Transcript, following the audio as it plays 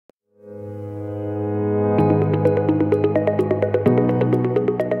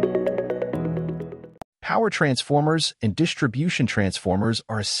Power transformers and distribution transformers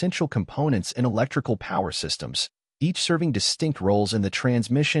are essential components in electrical power systems, each serving distinct roles in the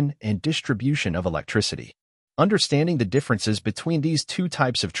transmission and distribution of electricity. Understanding the differences between these two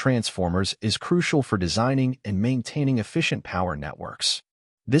types of transformers is crucial for designing and maintaining efficient power networks.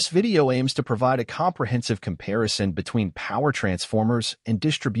 This video aims to provide a comprehensive comparison between power transformers and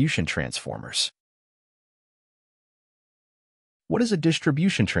distribution transformers. What is a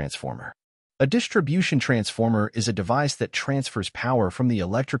distribution transformer? A distribution transformer is a device that transfers power from the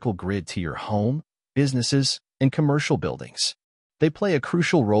electrical grid to your home, businesses, and commercial buildings. They play a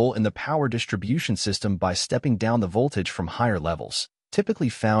crucial role in the power distribution system by stepping down the voltage from higher levels, typically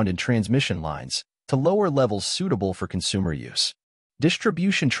found in transmission lines, to lower levels suitable for consumer use.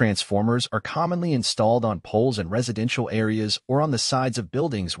 Distribution transformers are commonly installed on poles in residential areas or on the sides of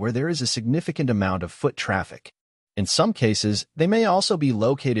buildings where there is a significant amount of foot traffic. In some cases, they may also be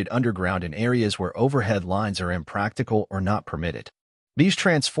located underground in areas where overhead lines are impractical or not permitted. These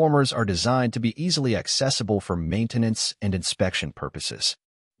transformers are designed to be easily accessible for maintenance and inspection purposes.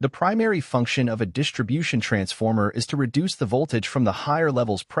 The primary function of a distribution transformer is to reduce the voltage from the higher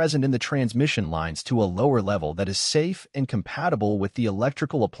levels present in the transmission lines to a lower level that is safe and compatible with the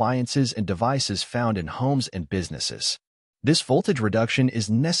electrical appliances and devices found in homes and businesses. This voltage reduction is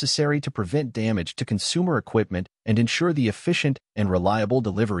necessary to prevent damage to consumer equipment and ensure the efficient and reliable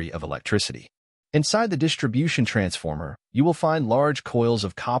delivery of electricity. Inside the distribution transformer, you will find large coils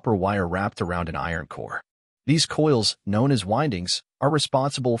of copper wire wrapped around an iron core. These coils, known as windings, are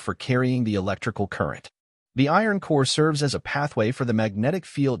responsible for carrying the electrical current. The iron core serves as a pathway for the magnetic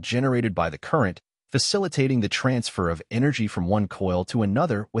field generated by the current, facilitating the transfer of energy from one coil to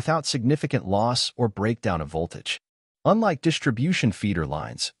another without significant loss or breakdown of voltage. Unlike distribution feeder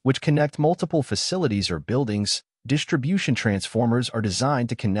lines, which connect multiple facilities or buildings, distribution transformers are designed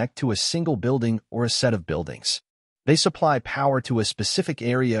to connect to a single building or a set of buildings. They supply power to a specific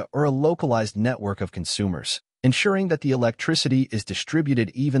area or a localized network of consumers, ensuring that the electricity is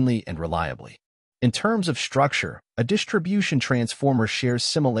distributed evenly and reliably. In terms of structure, a distribution transformer shares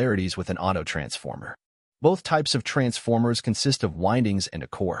similarities with an autotransformer. Both types of transformers consist of windings and a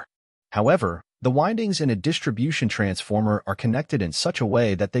core. However, the windings in a distribution transformer are connected in such a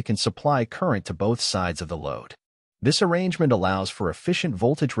way that they can supply current to both sides of the load. This arrangement allows for efficient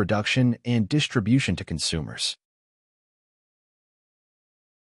voltage reduction and distribution to consumers.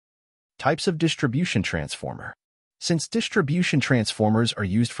 Types of distribution transformer. Since distribution transformers are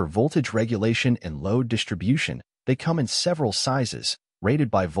used for voltage regulation and load distribution, they come in several sizes,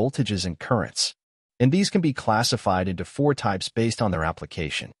 rated by voltages and currents. And these can be classified into 4 types based on their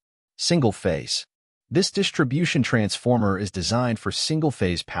application. Single phase. This distribution transformer is designed for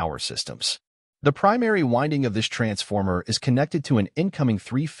single-phase power systems. The primary winding of this transformer is connected to an incoming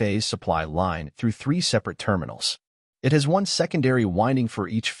 3-phase supply line through 3 separate terminals. It has one secondary winding for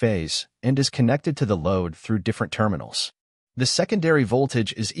each phase and is connected to the load through different terminals. The secondary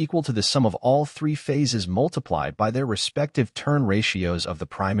voltage is equal to the sum of all 3 phases multiplied by their respective turn ratios of the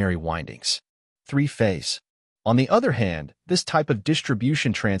primary windings. 3-phase. On the other hand, this type of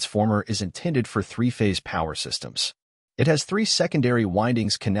distribution transformer is intended for 3-phase power systems. It has 3 secondary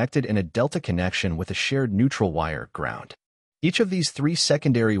windings connected in a delta connection with a shared neutral wire, ground. Each of these 3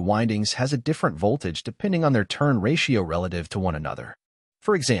 secondary windings has a different voltage depending on their turn ratio relative to one another.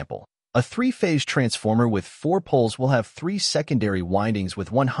 For example, a 3-phase transformer with 4 poles will have 3 secondary windings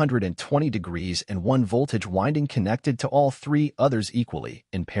with 120 degrees and 1 voltage winding connected to all 3 others equally,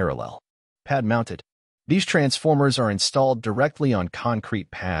 in parallel. Pad-mounted. These transformers are installed directly on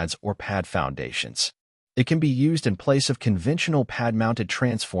concrete pads or pad foundations. It can be used in place of conventional pad-mounted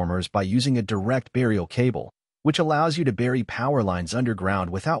transformers by using a direct burial cable, which allows you to bury power lines underground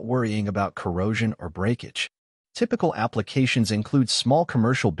without worrying about corrosion or breakage. Typical applications include small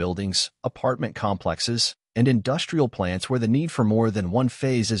commercial buildings, apartment complexes, and industrial plants where the need for more than one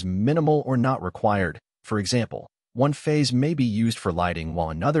phase is minimal or not required. For example, one phase may be used for lighting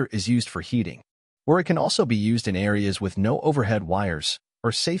while another is used for heating. Or it can also be used in areas with no overhead wires,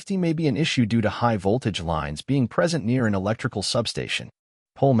 or safety may be an issue due to high voltage lines being present near an electrical substation.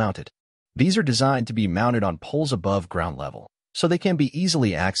 Pole-mounted. These are designed to be mounted on poles above ground level, so they can be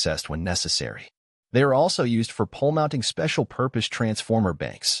easily accessed when necessary. They are also used for pole-mounting special-purpose transformer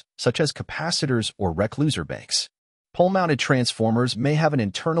banks, such as capacitors or recluser banks. Pole-mounted transformers may have an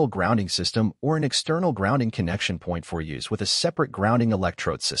internal grounding system or an external grounding connection point for use with a separate grounding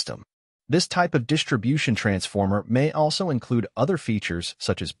electrode system. This type of distribution transformer may also include other features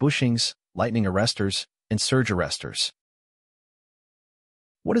such as bushings, lightning arresters, and surge arresters.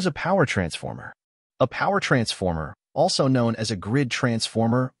 What is a power transformer? A power transformer, also known as a grid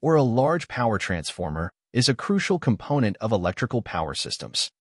transformer or a large power transformer, is a crucial component of electrical power systems.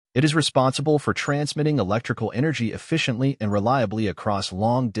 It is responsible for transmitting electrical energy efficiently and reliably across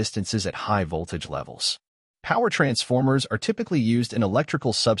long distances at high voltage levels. Power transformers are typically used in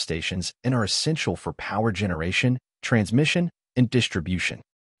electrical substations and are essential for power generation, transmission, and distribution.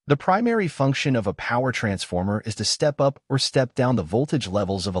 The primary function of a power transformer is to step up or step down the voltage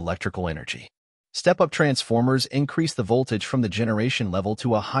levels of electrical energy. Step-up transformers increase the voltage from the generation level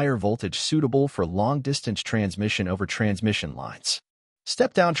to a higher voltage suitable for long-distance transmission over transmission lines.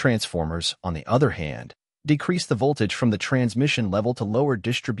 Step-down transformers, on the other hand, decrease the voltage from the transmission level to lower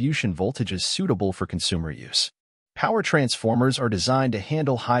distribution voltages suitable for consumer use. Power transformers are designed to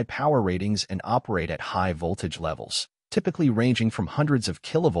handle high power ratings and operate at high voltage levels, typically ranging from hundreds of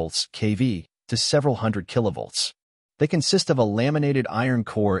kilovolts kV to several hundred kilovolts. They consist of a laminated iron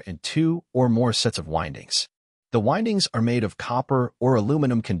core and 2 or more sets of windings. The windings are made of copper or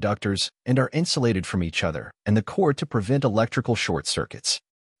aluminum conductors and are insulated from each other and the core to prevent electrical short circuits.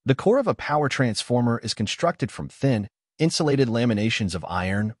 The core of a power transformer is constructed from thin, insulated laminations of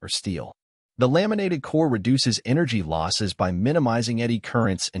iron or steel. The laminated core reduces energy losses by minimizing eddy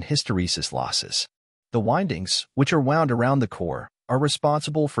currents and hysteresis losses. The windings, which are wound around the core, are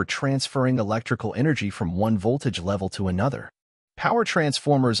responsible for transferring electrical energy from one voltage level to another. Power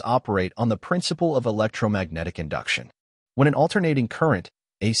transformers operate on the principle of electromagnetic induction. When an alternating current,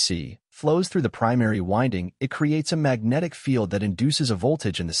 AC, flows through the primary winding, it creates a magnetic field that induces a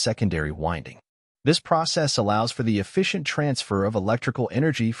voltage in the secondary winding. This process allows for the efficient transfer of electrical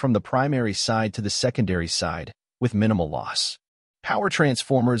energy from the primary side to the secondary side, with minimal loss. Power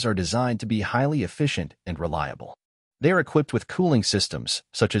transformers are designed to be highly efficient and reliable. They are equipped with cooling systems,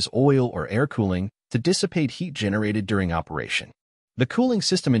 such as oil or air cooling, to dissipate heat generated during operation. The cooling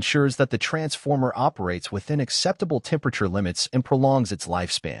system ensures that the transformer operates within acceptable temperature limits and prolongs its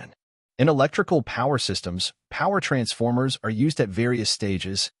lifespan. In electrical power systems, power transformers are used at various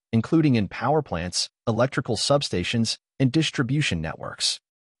stages, including in power plants, electrical substations, and distribution networks.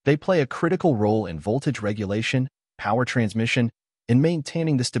 They play a critical role in voltage regulation, power transmission, and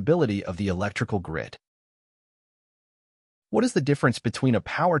maintaining the stability of the electrical grid. What is the difference between a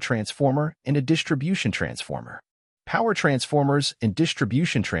power transformer and a distribution transformer? Power transformers and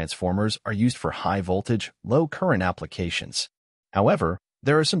distribution transformers are used for high voltage, low current applications. However,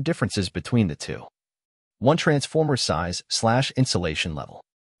 there are some differences between the two. 1. Transformer size/insulation level.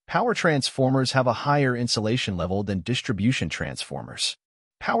 Power transformers have a higher insulation level than distribution transformers.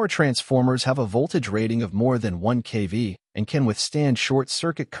 Power transformers have a voltage rating of more than 1 kV and can withstand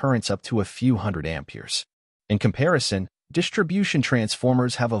short-circuit currents up to a few hundred amperes. In comparison, distribution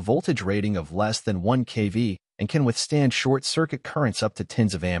transformers have a voltage rating of less than 1 kV and can withstand short-circuit currents up to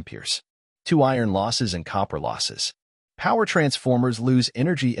tens of amperes. 2. Iron losses and copper losses. Power transformers lose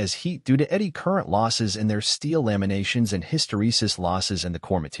energy as heat due to eddy current losses in their steel laminations and hysteresis losses in the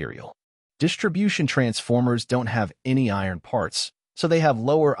core material. Distribution transformers don't have any iron parts, so they have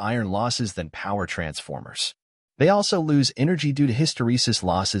lower iron losses than power transformers. They also lose energy due to hysteresis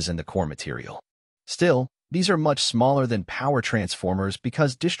losses in the core material. Still, these are much smaller than power transformers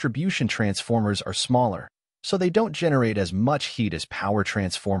because distribution transformers are smaller, so they don't generate as much heat as power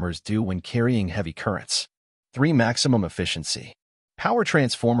transformers do when carrying heavy currents. 3. Maximum efficiency. Power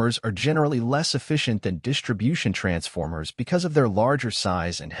transformers are generally less efficient than distribution transformers because of their larger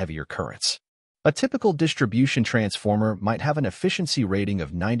size and heavier currents. A typical distribution transformer might have an efficiency rating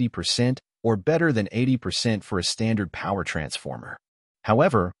of 90% or better than 80% for a standard power transformer.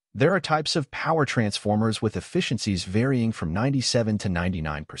 However, there are types of power transformers with efficiencies varying from 97 to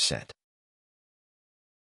 99%.